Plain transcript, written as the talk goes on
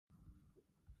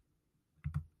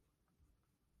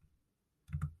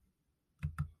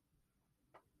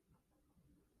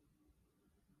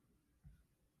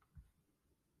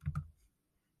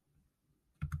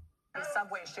the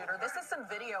subway shooter. This is some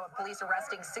video of police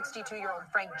arresting 62-year-old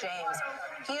Frank James.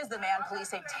 He is the man police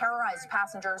say terrorized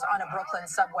passengers on a Brooklyn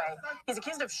subway. He's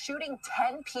accused of shooting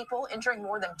 10 people, injuring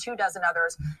more than 24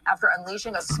 others after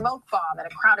unleashing a smoke bomb in a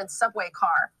crowded subway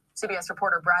car. CBS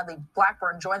reporter Bradley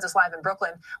Blackburn joins us live in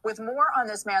Brooklyn with more on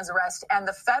this man's arrest and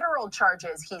the federal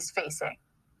charges he's facing.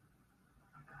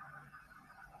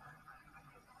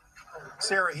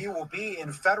 Sarah, he will be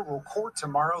in federal court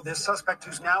tomorrow. This suspect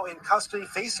who's now in custody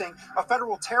facing a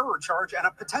federal terror charge and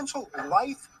a potential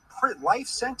life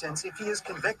sentence if he is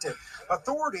convicted.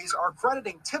 Authorities are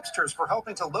crediting tipsters for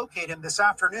helping to locate him this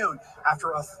afternoon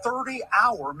after a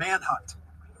 30-hour manhunt.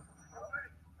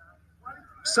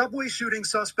 Subway shooting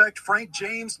suspect Frank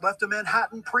James left a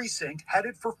Manhattan precinct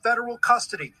headed for federal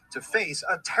custody to face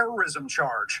a terrorism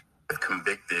charge. If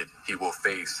convicted, he will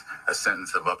face a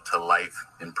sentence of up to life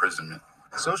imprisonment.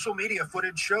 Social media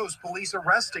footage shows police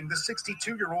arresting the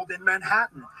 62-year-old in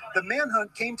Manhattan. The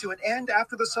manhunt came to an end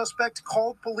after the suspect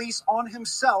called police on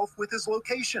himself with his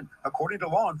location, according to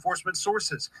law enforcement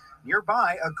sources.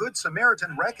 Nearby, a good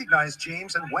Samaritan recognized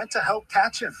James and went to help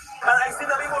catch him. And I see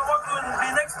the people walking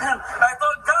be next to him. I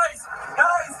thought, guys,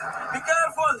 be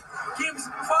careful. Keep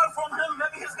far from him.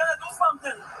 Maybe he's going to do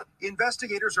something.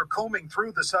 Investigators are combing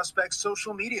through the suspect's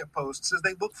social media posts as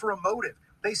they look for a motive.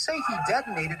 They say he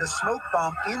detonated a smoke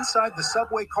bomb inside the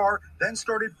subway car, then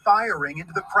started firing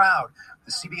into the crowd.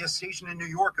 The CBS station in New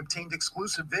York obtained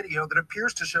exclusive video that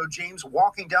appears to show James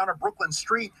walking down a Brooklyn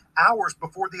street hours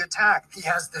before the attack. He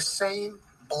has the same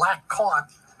black car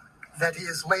that he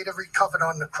has later recovered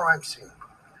on the crime scene.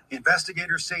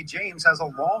 Investigators say James has a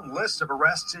long list of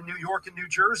arrests in New York and New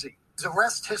Jersey. His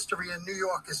arrest history in New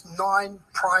York is 9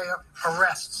 prior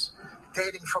arrests,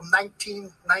 dating from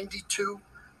 1992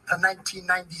 to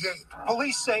 1998.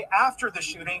 Police say after the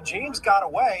shooting, James got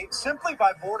away simply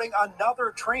by boarding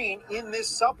another train in this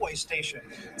subway station.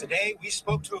 Today, we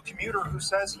spoke to a commuter who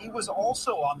says he was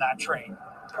also on that train.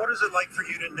 What is it like for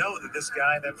you to know that this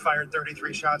guy that fired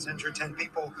 33 shots, injured 10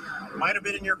 people, might have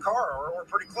been in your car or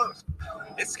pretty close?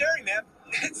 It's scary, man.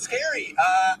 It's scary.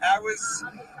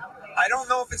 I don't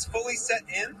know if it's fully set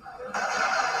in.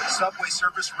 Subway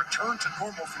service returned to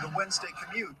normal for the Wednesday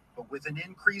commute, but with an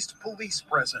increased police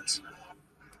presence.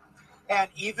 And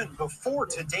even before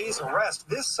today's arrest,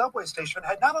 this subway station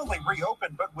had not only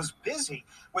reopened, but was busy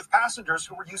with passengers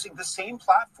who were using the same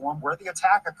platform where the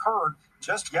attack occurred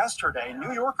just yesterday.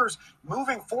 New Yorkers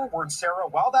moving forward, Sarah,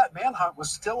 while that manhunt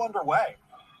was still underway.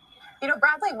 You know,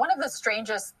 Bradley, one of the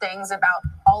strangest things about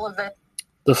all of it,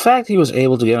 the fact he was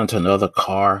able to get into another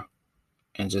car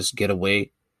and just get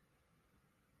away,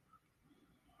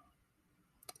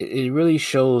 it really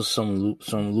shows some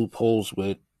loopholes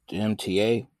with the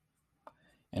MTA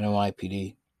and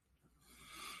NYPD.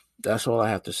 That's all I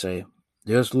have to say.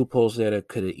 There's loopholes there that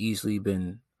could have easily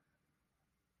been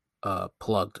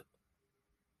plugged.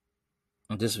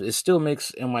 And it still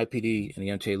makes NYPD and the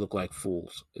MTA look like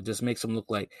fools. It just makes them look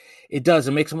like it does.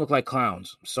 It makes them look like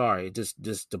clowns. I'm sorry.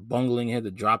 Just the bungling here,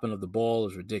 the dropping of the ball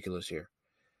is ridiculous here.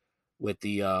 With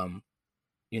the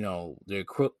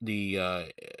the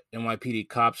NYPD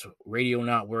cops radio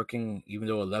not working, even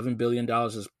though $11 billion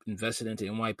is invested into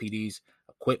NYPD's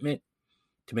equipment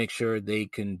to make sure they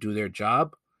can do their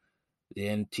job. The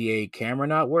MTA camera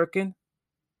not working.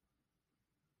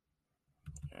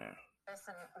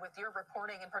 and with your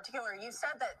reporting in particular, you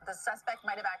said that the suspect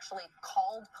might have actually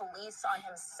called police on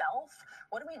himself.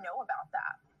 What do we know about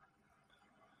that?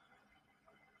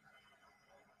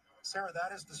 Sarah,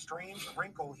 that is the strange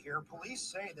wrinkle here. Police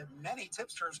say that many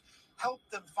tipsters helped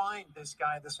them find this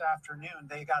guy this afternoon.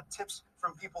 They got tips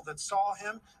from people that saw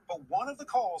him, but one of the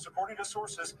calls, according to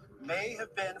sources, may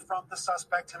have been from the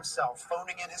suspect himself,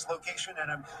 phoning in his location at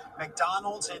a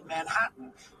McDonald's in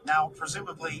Manhattan. Now,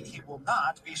 presumably, he will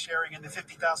not be sharing in the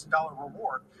 $50,000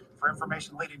 reward for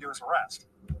information leading to his arrest.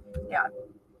 Yeah.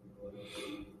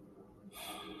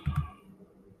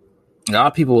 A lot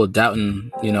of people were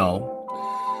doubting,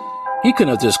 he couldn't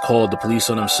have just called the police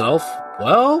on himself.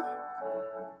 Well,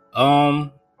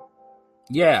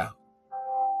 yeah.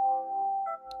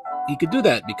 He could do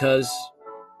that because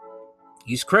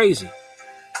he's crazy.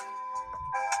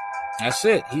 That's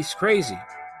it. He's crazy.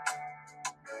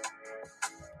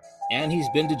 And he's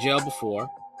been to jail before.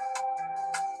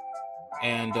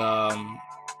 And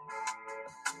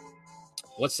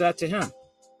what's that to him?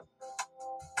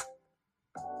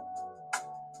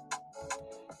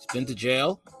 He's been to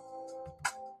jail.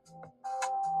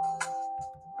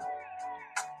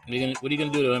 What are you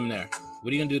gonna do to him there?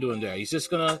 What are you gonna do to him there? He's just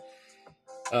gonna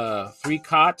 3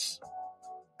 cots,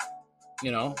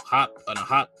 hot on a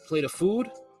hot plate of food,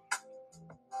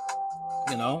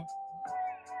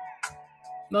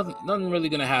 Nothing really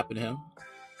gonna happen to him.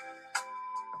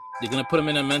 They're gonna put him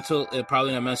in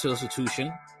probably in a mental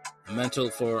institution,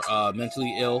 for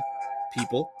mentally ill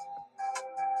people,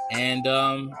 and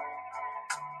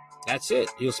that's it.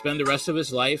 He'll spend the rest of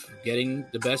his life getting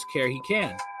the best care he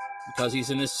can because he's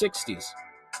in his 60s.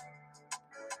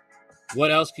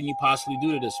 What else can you possibly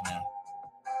do to this man?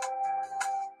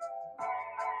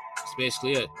 That's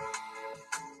basically it.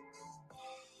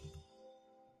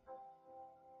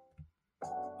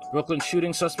 Brooklyn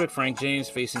shooting suspect Frank James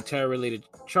facing terror-related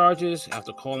charges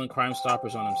after calling Crime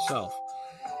Stoppers on himself.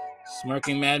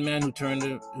 Smirking madman who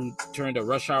turned a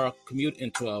rush hour commute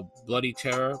into a bloody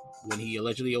terror when he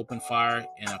allegedly opened fire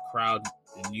in a crowd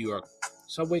in New York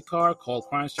subway car, called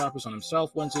Crime Stoppers on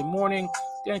himself Wednesday morning,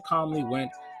 then calmly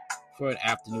went for an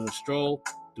afternoon stroll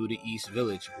through the East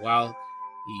Village while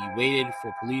he waited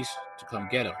for police to come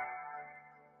get him.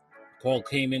 The call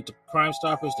came into Crime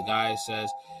Stoppers. The guy says,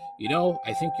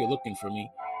 I think you're looking for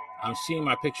me. I'm seeing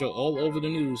my picture all over the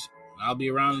news. I'll be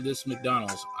around this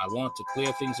McDonald's. I want to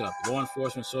clear things up. Law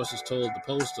enforcement sources told the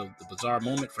Post of the bizarre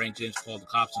moment. Frank James called the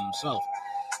cops on himself.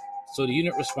 So the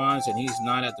unit responds, and he's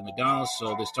not at the McDonald's,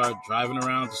 so they start driving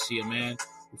around to see a man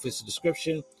who fits the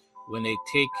description. When they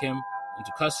take him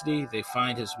into custody, they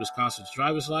find his Wisconsin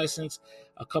driver's license.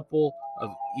 A couple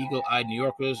of eagle-eyed New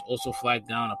Yorkers also flagged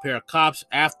down a pair of cops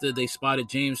after they spotted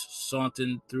James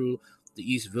sauntering through the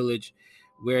East Village,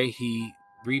 where he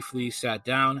briefly sat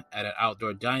down at an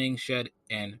outdoor dining shed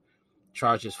and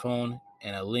charged his phone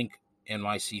and a Link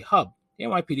NYC hub. The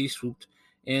NYPD swooped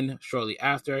in shortly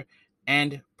after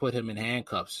and put him in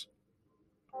handcuffs.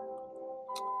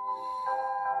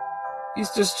 He's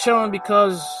just chilling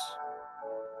because,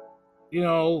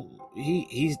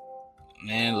 he's...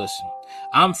 Man, listen.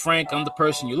 I'm Frank. I'm the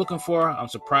person you're looking for. I'm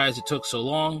surprised it took so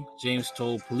long, James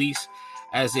told police.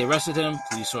 As they arrested him,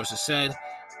 police sources said.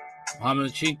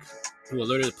 Mohammed Chink, who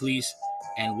alerted the police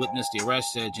and witnessed the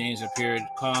arrest, said James appeared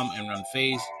calm and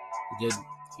unfazed.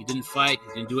 He didn't fight.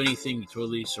 He didn't do anything. He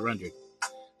totally surrendered,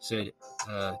 said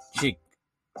Chink.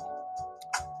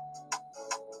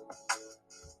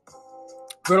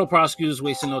 Federal prosecutors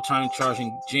wasted no time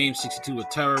charging James, 62, with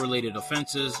terror-related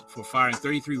offenses for firing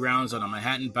 33 rounds on a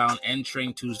Manhattan-bound N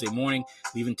train Tuesday morning,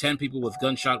 leaving 10 people with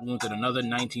gunshot wounds and another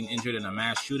 19 injured in a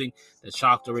mass shooting that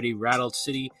shocked already rattled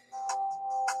city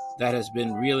that has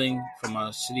been reeling from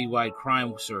a citywide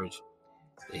crime surge.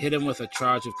 They hit him with a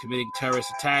charge of committing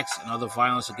terrorist attacks and other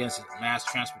violence against mass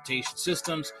transportation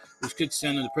systems, which could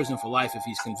send him to prison for life if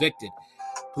he's convicted.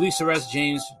 Police arrest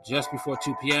James just before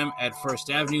 2 p.m. at First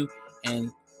Avenue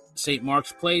and St.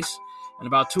 Mark's Place, and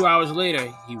about 2 hours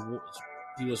later,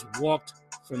 he was walked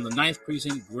from the 9th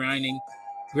precinct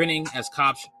grinning as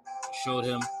cops showed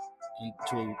him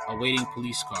into a waiting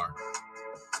police car.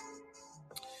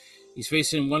 He's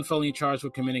facing one felony charge for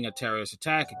committing a terrorist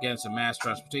attack against a mass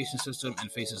transportation system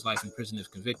and faces life in prison if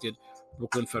convicted,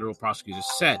 Brooklyn federal prosecutors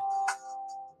said.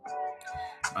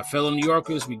 My fellow New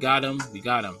Yorkers, we got him.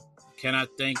 Cannot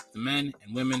thank the men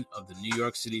and women of the New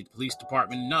York City Police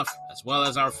Department enough, as well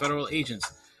as our federal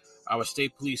agents, our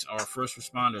state police, our first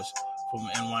responders, from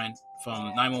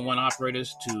 911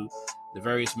 operators to the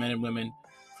various men and women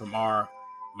from our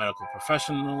medical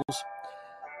professionals.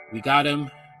 We got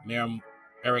him, Mayor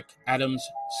Eric Adams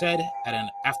said at an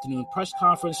afternoon press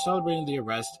conference celebrating the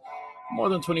arrest more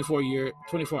than 24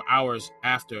 hours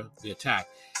after the attack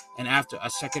and after a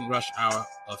second rush hour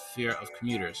of fear of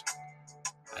commuters.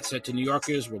 I said to New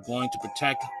Yorkers, we're going to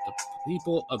protect the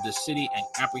people of the city and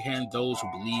apprehend those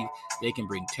who believe they can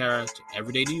bring terror to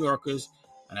everyday New Yorkers.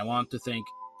 And I want to thank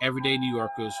everyday New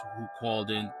Yorkers who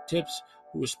called in tips,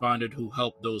 who responded, who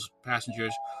helped those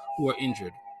passengers who were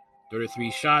injured.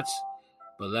 33 shots,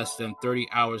 but less than 30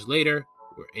 hours later,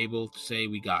 we're able to say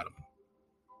we got him.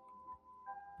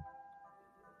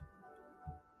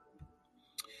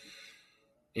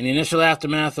 In the initial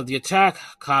aftermath of the attack,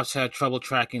 cops had trouble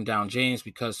tracking down James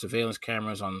because surveillance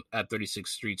cameras at 36th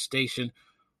Street Station,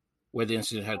 where the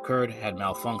incident had occurred, had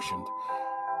malfunctioned.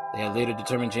 They had later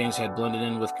determined James had blended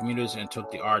in with commuters and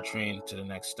took the R train to the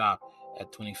next stop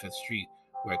at 25th Street,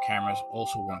 where cameras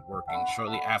also weren't working.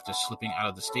 Shortly after slipping out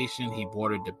of the station, he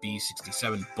boarded the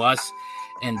B67 bus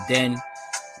and then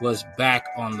was back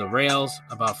on the rails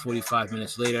about 45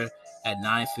 minutes later at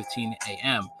 9:15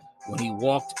 a.m. when he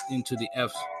walked into the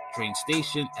F train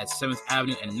station at 7th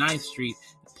Avenue and 9th Street,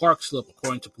 park slip,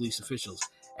 according to police officials.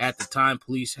 At the time,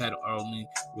 police had only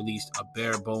released a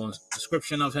bare-bones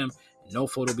description of him, no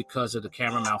photo because of the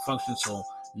camera malfunction, so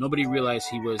nobody realized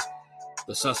he was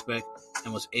the suspect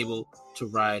and was able to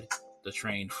ride the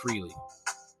train freely.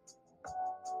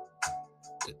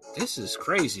 This is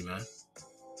crazy, man.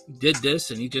 He did this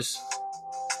and he just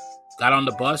got on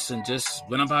the bus and just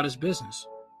went about his business.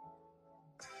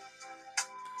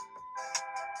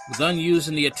 The gun used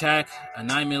in the attack, a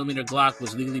 9mm Glock,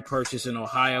 was legally purchased in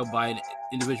Ohio by an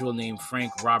individual named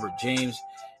Frank Robert James,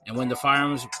 and when the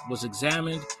firearms was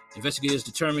examined, investigators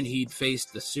determined he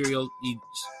faced the serial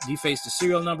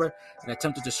number and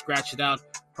attempted to scratch it out.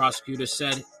 Prosecutors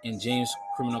said in James'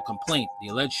 criminal complaint, the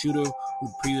alleged shooter,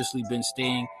 who'd previously been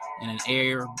staying in an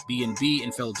Airbnb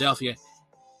in Philadelphia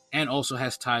and also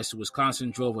has ties to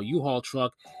Wisconsin, drove a U-Haul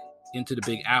truck into the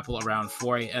Big Apple around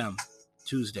 4 a.m.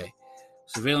 Tuesday.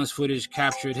 Surveillance footage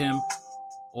captured him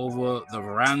over the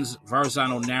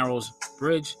Verrazano Narrows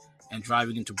Bridge and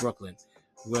driving into Brooklyn,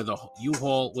 where the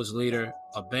U-Haul was later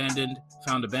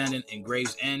found abandoned in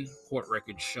Gravesend, court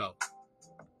records show.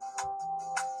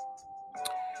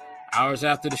 Hours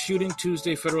after the shooting,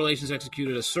 Tuesday, federal agents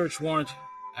executed a search warrant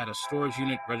at a storage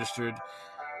unit registered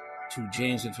to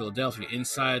James in Philadelphia.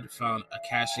 Inside, found a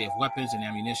cache of weapons and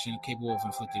ammunition capable of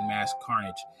inflicting mass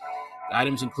carnage. The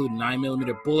items include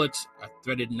 9mm bullets, a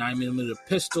threaded 9mm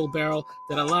pistol barrel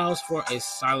that allows for a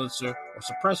silencer or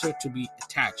suppressor to be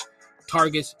attached,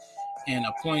 targets, and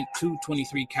a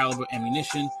 .223 caliber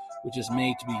ammunition, which is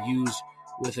made to be used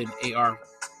with an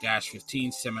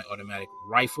AR-15 semi-automatic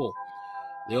rifle.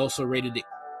 They also raided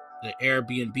the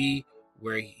Airbnb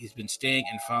where he's been staying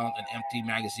and found an empty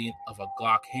magazine of a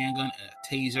Glock handgun and a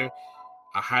taser,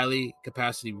 a highly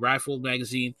capacity rifle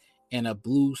magazine, and a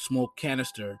blue smoke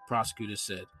canister, prosecutors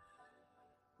said.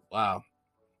 Wow.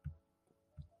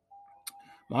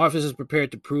 My office is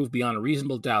prepared to prove beyond a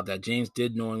reasonable doubt that James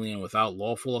did knowingly and without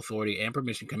lawful authority and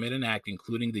permission commit an act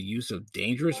including the use of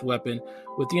dangerous weapon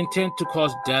with the intent to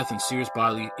cause death and serious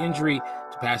bodily injury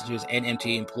to passengers and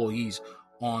MTA employees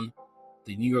on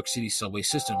the New York City subway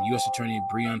system, U.S. Attorney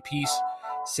Breon Peace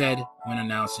said when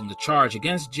announcing the charge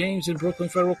against James in Brooklyn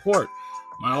federal court.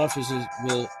 My offices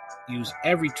will use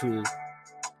every tool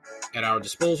at our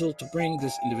disposal to bring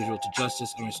this individual to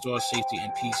justice and restore safety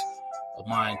and peace of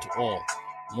mind to all.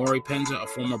 Maury Penza, a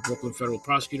former Brooklyn federal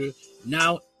prosecutor,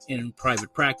 now in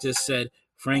private practice, said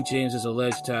Frank James is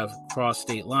alleged to have crossed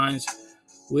state lines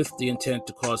with the intent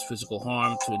to cause physical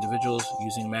harm to individuals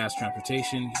using mass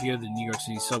transportation via the New York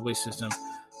City subway system,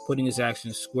 putting his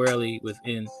actions squarely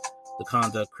within the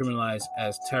conduct criminalized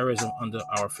as terrorism under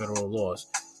our federal laws.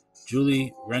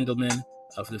 Julie Rendelman,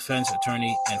 a defense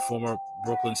attorney and former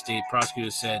Brooklyn state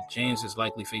prosecutor, said James is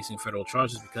likely facing federal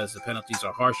charges because the penalties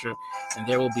are harsher and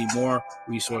there will be more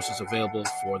resources available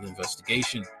for the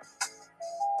investigation.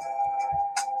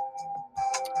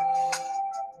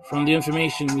 From the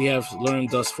information we have learned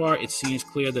thus far, it seems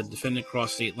clear that the defendant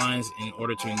crossed state lines in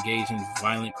order to engage in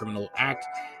violent criminal act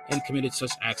and committed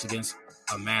such acts against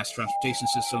a mass transportation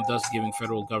system, thus giving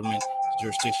federal government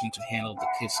jurisdiction to handle the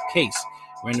case,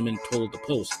 Renderman told the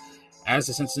Post. As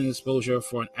the sentencing exposure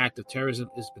for an act of terrorism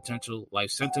is potential life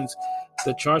sentence,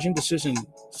 the charging decision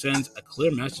sends a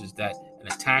clear message that an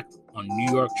attack on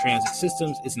New York transit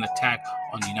systems is an attack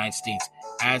on the United States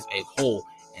as a whole,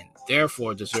 and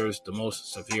therefore deserves the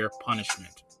most severe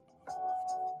punishment.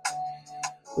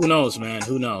 Who knows, man?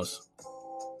 Who knows?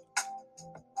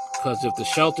 Because if the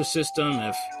shelter system,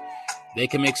 if they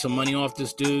can make some money off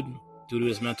this dude due to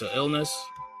his mental illness,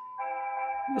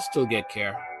 he'll still get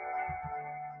care.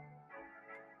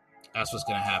 That's what's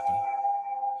going to happen.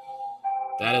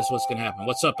 That is what's going to happen.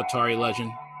 What's up, Atari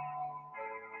Legend?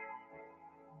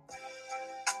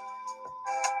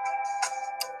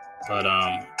 But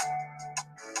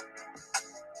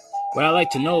what I'd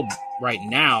like to know right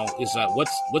now is that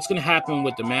what's going to happen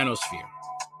with the manosphere?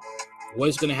 What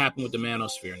is going to happen with the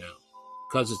manosphere now?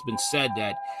 Because it's been said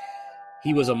that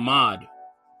he was a mod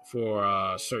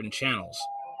for certain channels.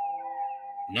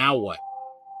 Now what?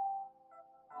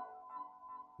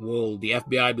 Will the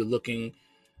FBI be looking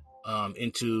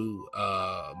into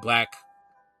black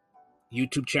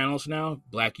YouTube channels now?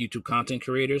 Black YouTube content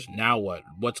creators? Now what?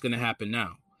 What's going to happen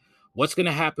now? What's going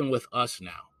to happen with us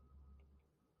now?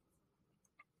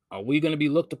 Are we going to be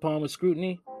looked upon with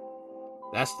scrutiny?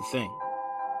 That's the thing.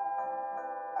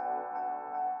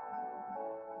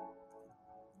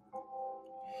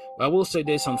 But I will say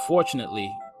this,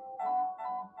 unfortunately,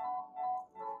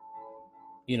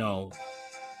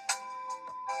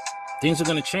 things are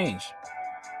going to change.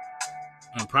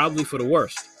 And probably for the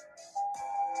worst.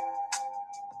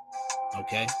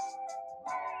 Okay?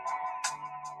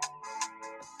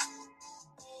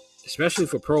 Especially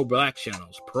for pro-black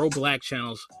channels. Pro-black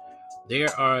channels, they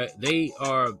are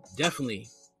definitely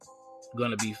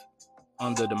going to be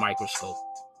under the microscope.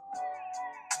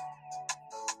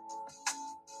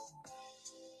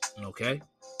 Okay?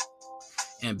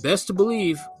 And best to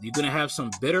believe you're going to have some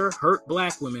bitter, hurt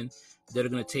black women that are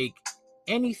going to take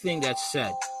anything that's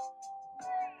said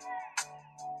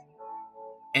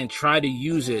and try to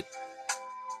use it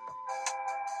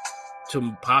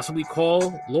to possibly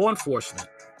call law enforcement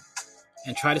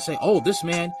and try to say, oh, this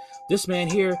man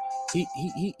here,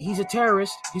 he's a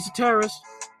terrorist. He's a terrorist.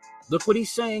 Look what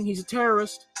he's saying. He's a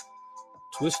terrorist.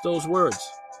 Twist those words.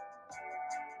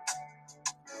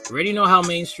 You already know how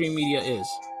mainstream media is.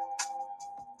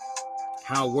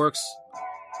 How it works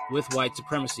with white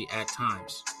supremacy at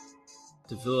times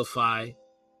to vilify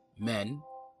men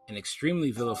and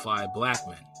extremely vilify black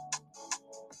men.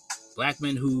 Black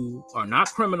men who are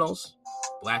not criminals.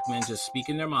 Black men just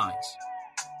speaking their minds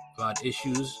about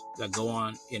issues that go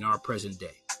on in our present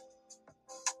day.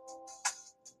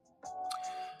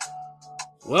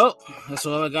 Well, that's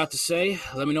all I got to say.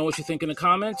 Let me know what you think in the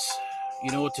comments.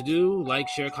 You know what to do. Like,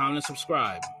 share, comment, and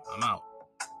subscribe. I'm out.